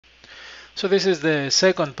So this is the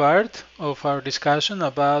second part of our discussion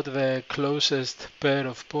about the closest pair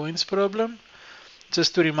of points problem.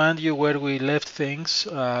 Just to remind you where we left things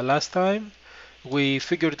last time, we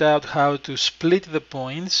figured out how to split the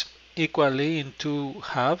points equally in two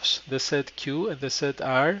halves, the set Q and the set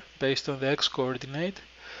R, based on the x coordinate.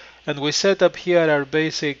 And we set up here our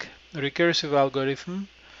basic recursive algorithm.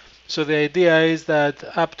 So the idea is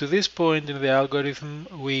that up to this point in the algorithm,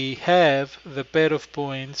 we have the pair of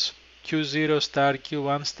points Q0 star,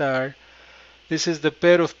 Q1 star. This is the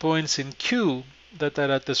pair of points in Q that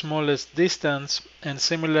are at the smallest distance, and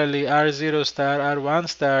similarly R0 star, R1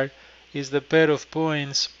 star is the pair of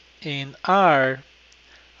points in R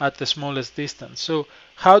at the smallest distance. So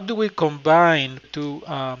how do we combine two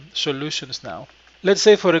solutions now? Let's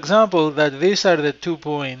say, for example, that these are the 2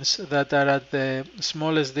 points that are at the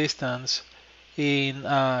smallest distance in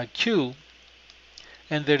Q,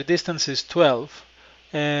 and their distance is 12.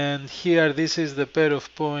 And here this is the pair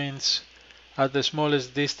of points at the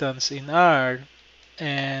smallest distance in R,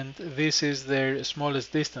 and this is their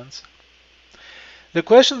smallest distance. The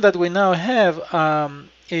question that we now have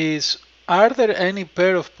is, are there any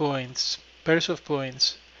pairs of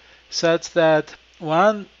points, such that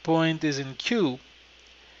one point is in Q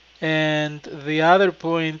and the other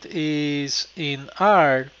point is in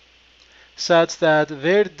R, such that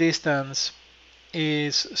their distance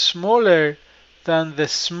is smaller than the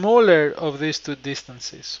smaller of these two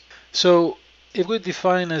distances. So if we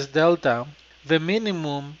define as delta the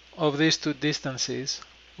minimum of these two distances,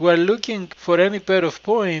 we're looking for any pair of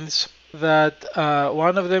points that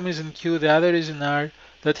one of them is in Q, the other is in R,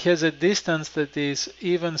 that has a distance that is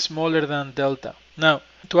even smaller than delta. Now,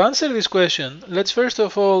 to answer this question, let's first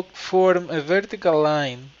of all form a vertical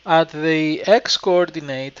line at the x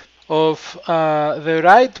coordinate of the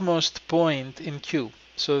rightmost point in Q.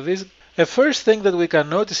 So the first thing that we can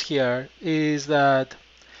notice here is that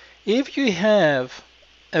if you have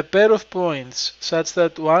a pair of points such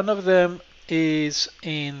that one of them is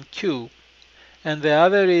in Q and the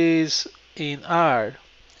other is in R,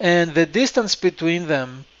 and the distance between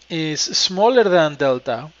them is smaller than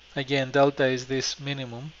delta, again delta is this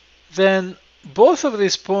minimum, then both of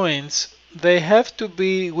these points, they have to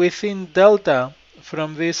be within delta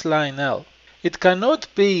from this line L. It cannot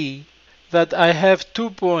be that I have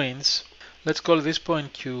 2 points, let's call this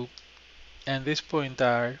point Q and this point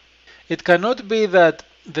R. It cannot be that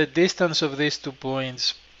the distance of these 2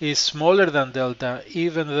 points is smaller than delta,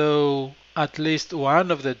 even though at least one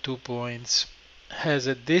of the 2 points has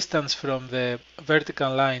a distance from the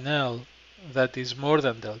vertical line L that is more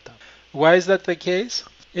than delta. Why is that the case?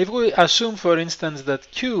 If we assume, for instance, that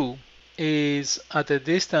Q is at a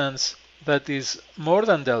distance that is more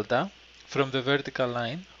than delta from the vertical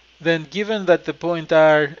line, then given that the point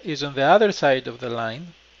R is on the other side of the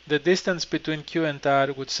line, the distance between Q and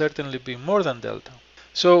R would certainly be more than delta.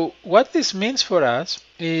 So what this means for us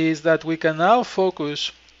is that we can now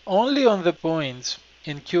focus only on the points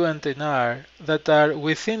in Q and in R that are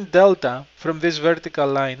within delta from this vertical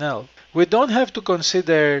line L. We don't have to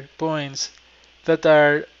consider points that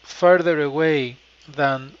are further away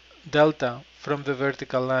than delta from the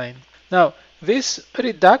vertical line. Now, this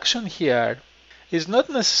reduction here is not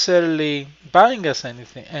necessarily buying us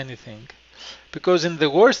anything, because in the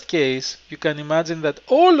worst case, you can imagine that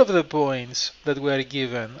all of the points that we are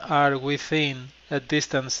given are within a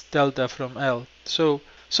distance delta from L. So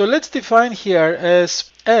let's define here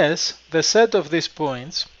as S the set of these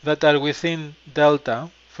points that are within delta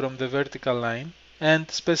from the vertical line, and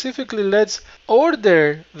specifically let's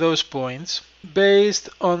order those points based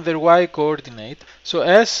on their y coordinate. So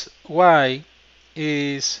Sy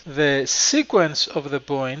is the sequence of the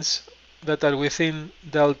points that are within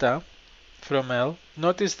delta from L.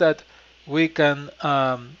 Notice that we can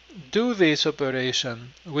do this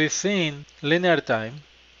operation within linear time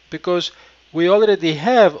because we already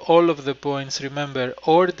have all of the points, remember,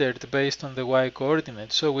 ordered based on the y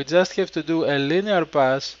coordinate. So we just have to do a linear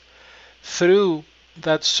pass through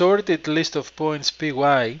that sorted list of points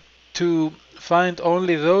py to find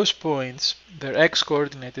only those points, their x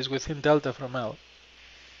coordinate is within delta from L.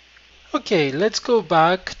 Okay, let's go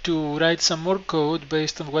back to write some more code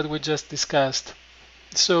based on what we just discussed.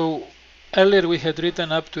 So earlier we had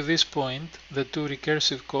written up to this point the 2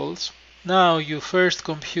 recursive calls. Now you first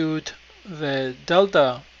compute the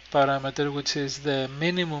delta parameter, which is the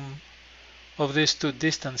minimum of these 2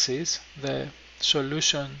 distances, the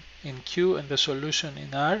solution in Q and the solution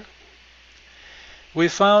in R. We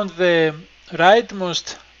found the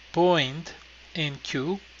rightmost point in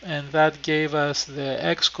Q, and that gave us the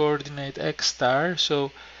x coordinate x star.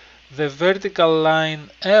 So the vertical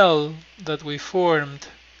line L that we formed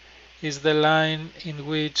is the line in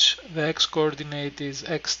which the x-coordinate is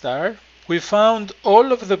x star. We found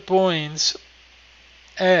all of the points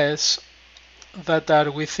S that are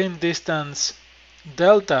within distance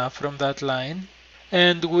delta from that line,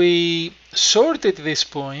 and we sorted these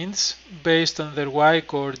points based on their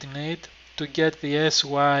y-coordinate to get the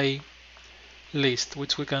SY list,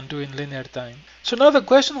 which we can do in linear time. So now the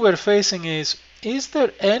question we're facing is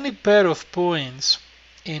there any pair of points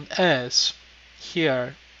in S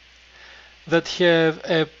here that have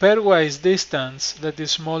a pairwise distance that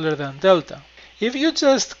is smaller than delta? If you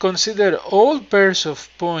just consider all pairs of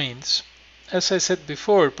points, as I said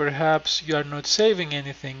before, perhaps you are not saving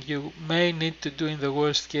anything. You may need to do, in the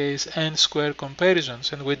worst case, n-square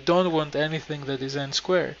comparisons, and we don't want anything that is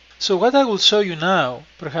n-square. So what I will show you now,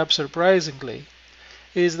 perhaps surprisingly,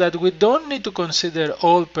 is that we don't need to consider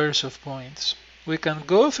all pairs of points. We can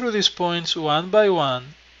go through these points one by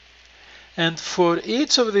one, and for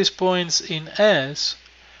each of these points in S,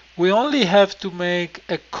 we only have to make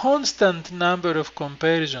a constant number of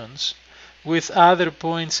comparisons with other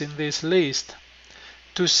points in this list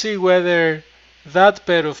to see whether that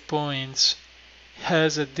pair of points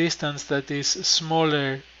has a distance that is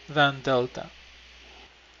smaller than delta.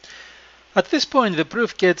 At this point, the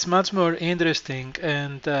proof gets much more interesting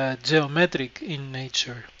and geometric in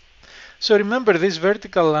nature. So remember, this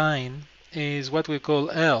vertical line is what we call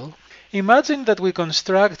L. Imagine that we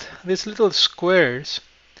construct these little squares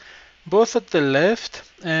both at the left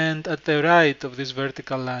and at the right of this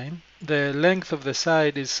vertical line. The length of the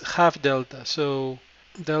side is half delta, so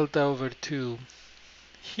delta over 2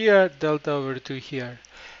 here, delta over 2 here.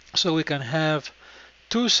 So we can have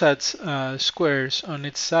two such squares on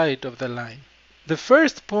each side of the line. The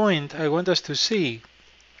first point I want us to see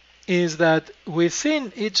is that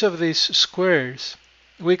within each of these squares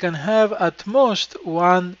we can have at most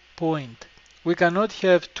one point. We cannot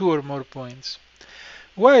have two or more points.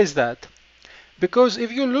 Why is that? Because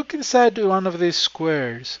if you look inside one of these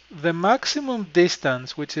squares, the maximum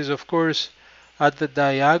distance, which is of course at the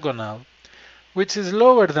diagonal, which is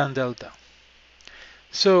lower than delta.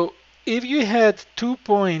 So if you had 2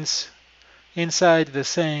 points inside the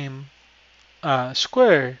same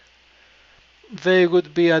square, they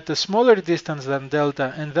would be at a smaller distance than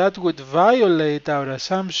delta, and that would violate our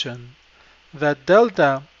assumption that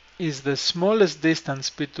delta is the smallest distance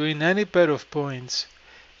between any pair of points,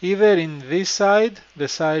 either in this side, the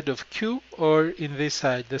side of Q, or in this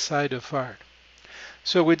side, the side of R.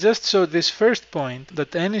 So we just saw this first point,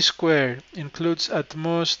 that any square includes at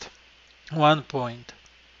most one point.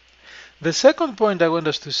 The second point I want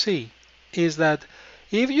us to see is that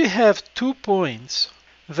if you have 2 points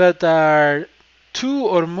that are 2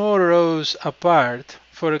 or more rows apart,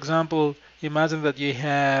 for example, imagine that you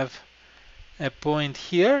have a point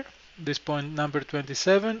here, this point number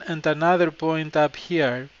 27, and another point up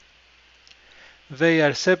here. They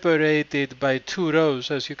are separated by 2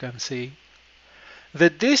 rows, as you can see. The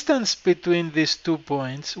distance between these 2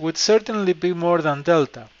 points would certainly be more than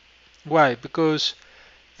delta. Why? Because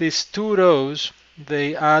these 2 rows,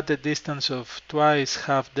 they add a distance of twice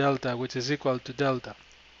half delta, which is equal to delta.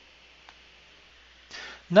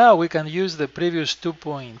 Now we can use the previous 2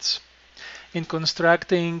 points in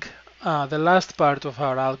constructing the last part of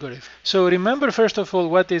our algorithm. So remember, first of all,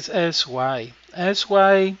 what is SY?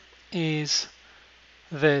 SY is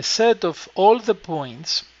the set of all the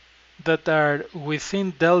points that are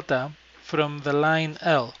within delta from the line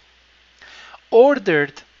L,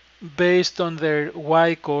 ordered based on their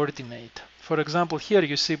y coordinate. For example, here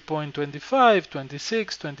you see point 25,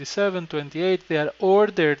 26, 27, 28. They are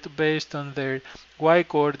ordered based on their y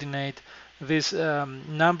coordinate. These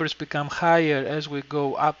numbers become higher as we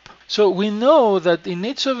go up. So we know that in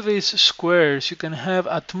each of these squares you can have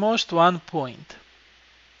at most one point.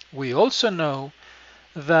 We also know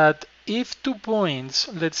that if 2 points,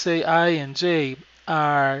 let's say I and J,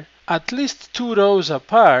 are at least 2 rows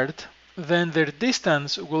apart, then their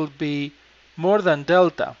distance will be more than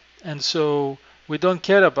delta, and so we don't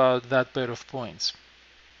care about that pair of points.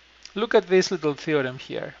 Look at this little theorem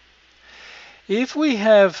here. If we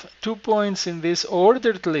have 2 points in this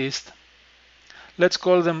ordered list, let's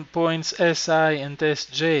call them points Si and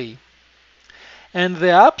Sj, and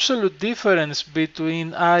the absolute difference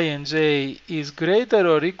between I and J is greater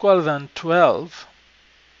or equal than 12,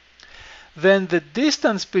 then the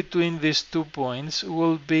distance between these 2 points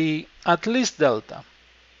will be at least delta.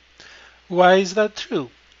 Why is that true?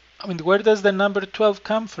 I mean, where does the number 12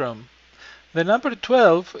 come from? The number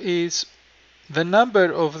 12 is the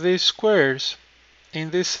number of these squares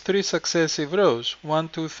in these 3 successive rows, 1,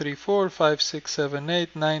 2, 3, 4, 5, 6, 7,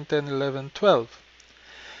 8, 9, 10, 11, 12.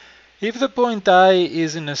 If the point I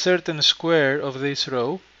is in a certain square of this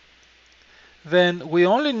row, then we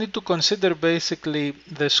only need to consider basically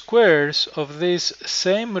the squares of this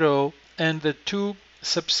same row and the two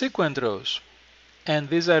subsequent rows. And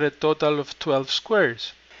these are a total of 12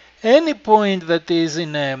 squares. Any point that is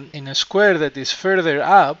in a square that is further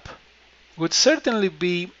up would certainly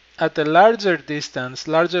be at a larger distance,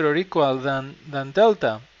 larger or equal than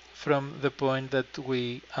delta from the point that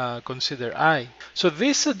we consider I. So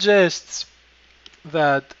this suggests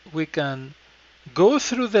that we can go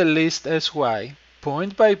through the list SY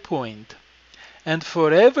point by point, and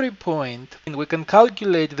for every point we can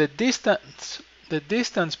calculate the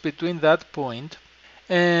distance between that point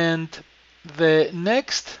and the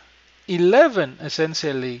next 11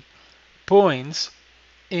 essentially points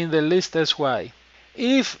in the list SY.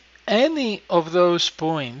 If any of those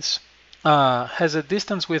points has a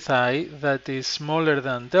distance with I that is smaller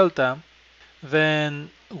than delta, then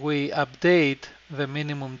we update the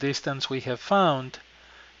minimum distance we have found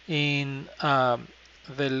in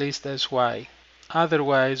the list SY.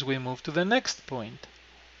 Otherwise, we move to the next point.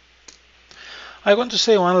 I want to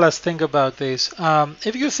say one last thing about this.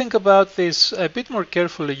 If you think about this a bit more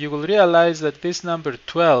carefully, you will realize that this number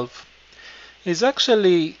 12 is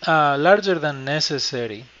actually larger than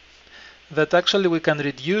necessary. That actually we can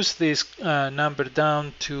reduce this number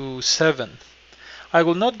down to 7. I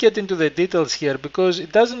will not get into the details here because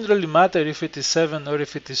it doesn't really matter if it is 7 or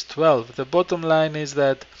if it is 12. The bottom line is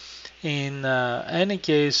that in any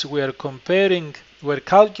case we're calculating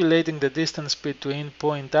the distance between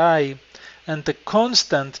point I and the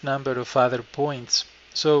constant number of other points.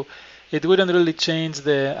 So it wouldn't really change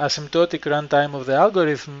the asymptotic runtime of the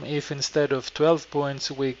algorithm if instead of 12 points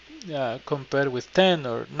we compare with 10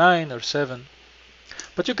 or 9 or 7.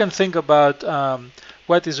 But you can think about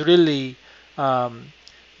what is really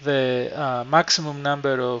the maximum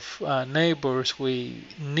number of neighbors we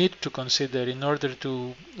need to consider in order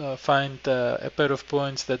to find a pair of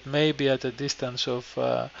points that may be at a distance of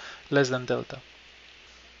less than delta.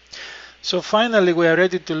 So finally we are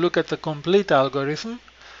ready to look at the complete algorithm.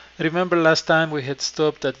 Remember last time we had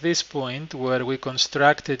stopped at this point where we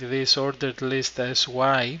constructed this ordered list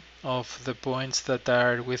SY of the points that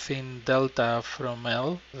are within delta from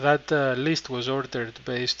L. That list was ordered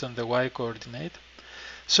based on the Y coordinate.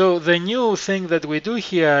 So the new thing that we do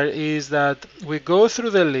here is that we go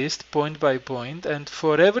through the list point by point, and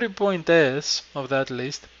for every point S of that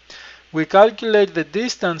list, we calculate the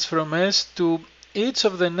distance from S to each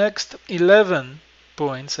of the next 11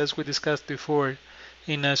 points, as we discussed before,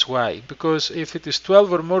 in SY. Because if it is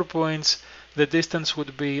 12 or more points, the distance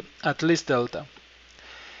would be at least delta.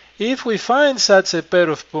 If we find such a pair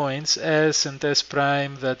of points, S and S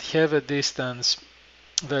prime, that have a distance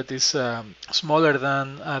that is smaller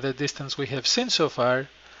than the distance we have seen so far,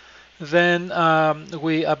 then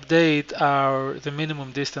we update the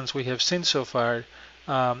minimum distance we have seen so far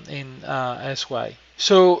in SY.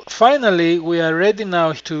 So finally, we are ready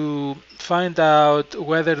now to find out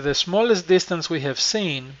whether the smallest distance we have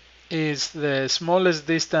seen is the smallest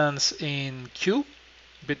distance in Q,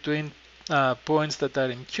 between points that are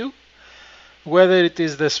in Q, whether it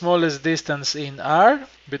is the smallest distance in R,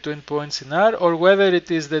 between points in R, or whether it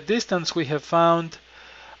is the distance we have found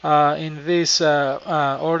in this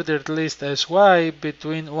ordered list SY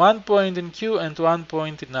between one point in Q and one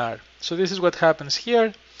point in R. So this is what happens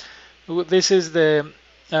here. This is the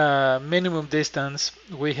minimum distance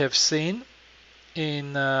we have seen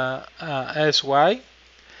in SY.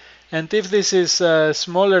 And if this is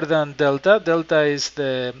smaller than delta, delta is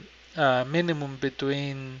the minimum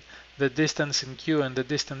between the distance in Q and the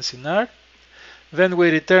distance in R, then we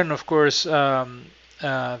return, of course,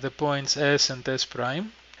 the points S and S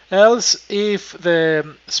prime. Else, if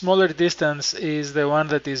the smaller distance is the one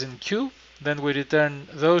that is in Q, then we return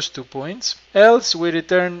those 2 points. Else, we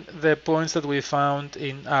return the points that we found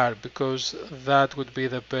in R, because that would be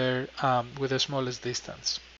the pair with the smallest distance.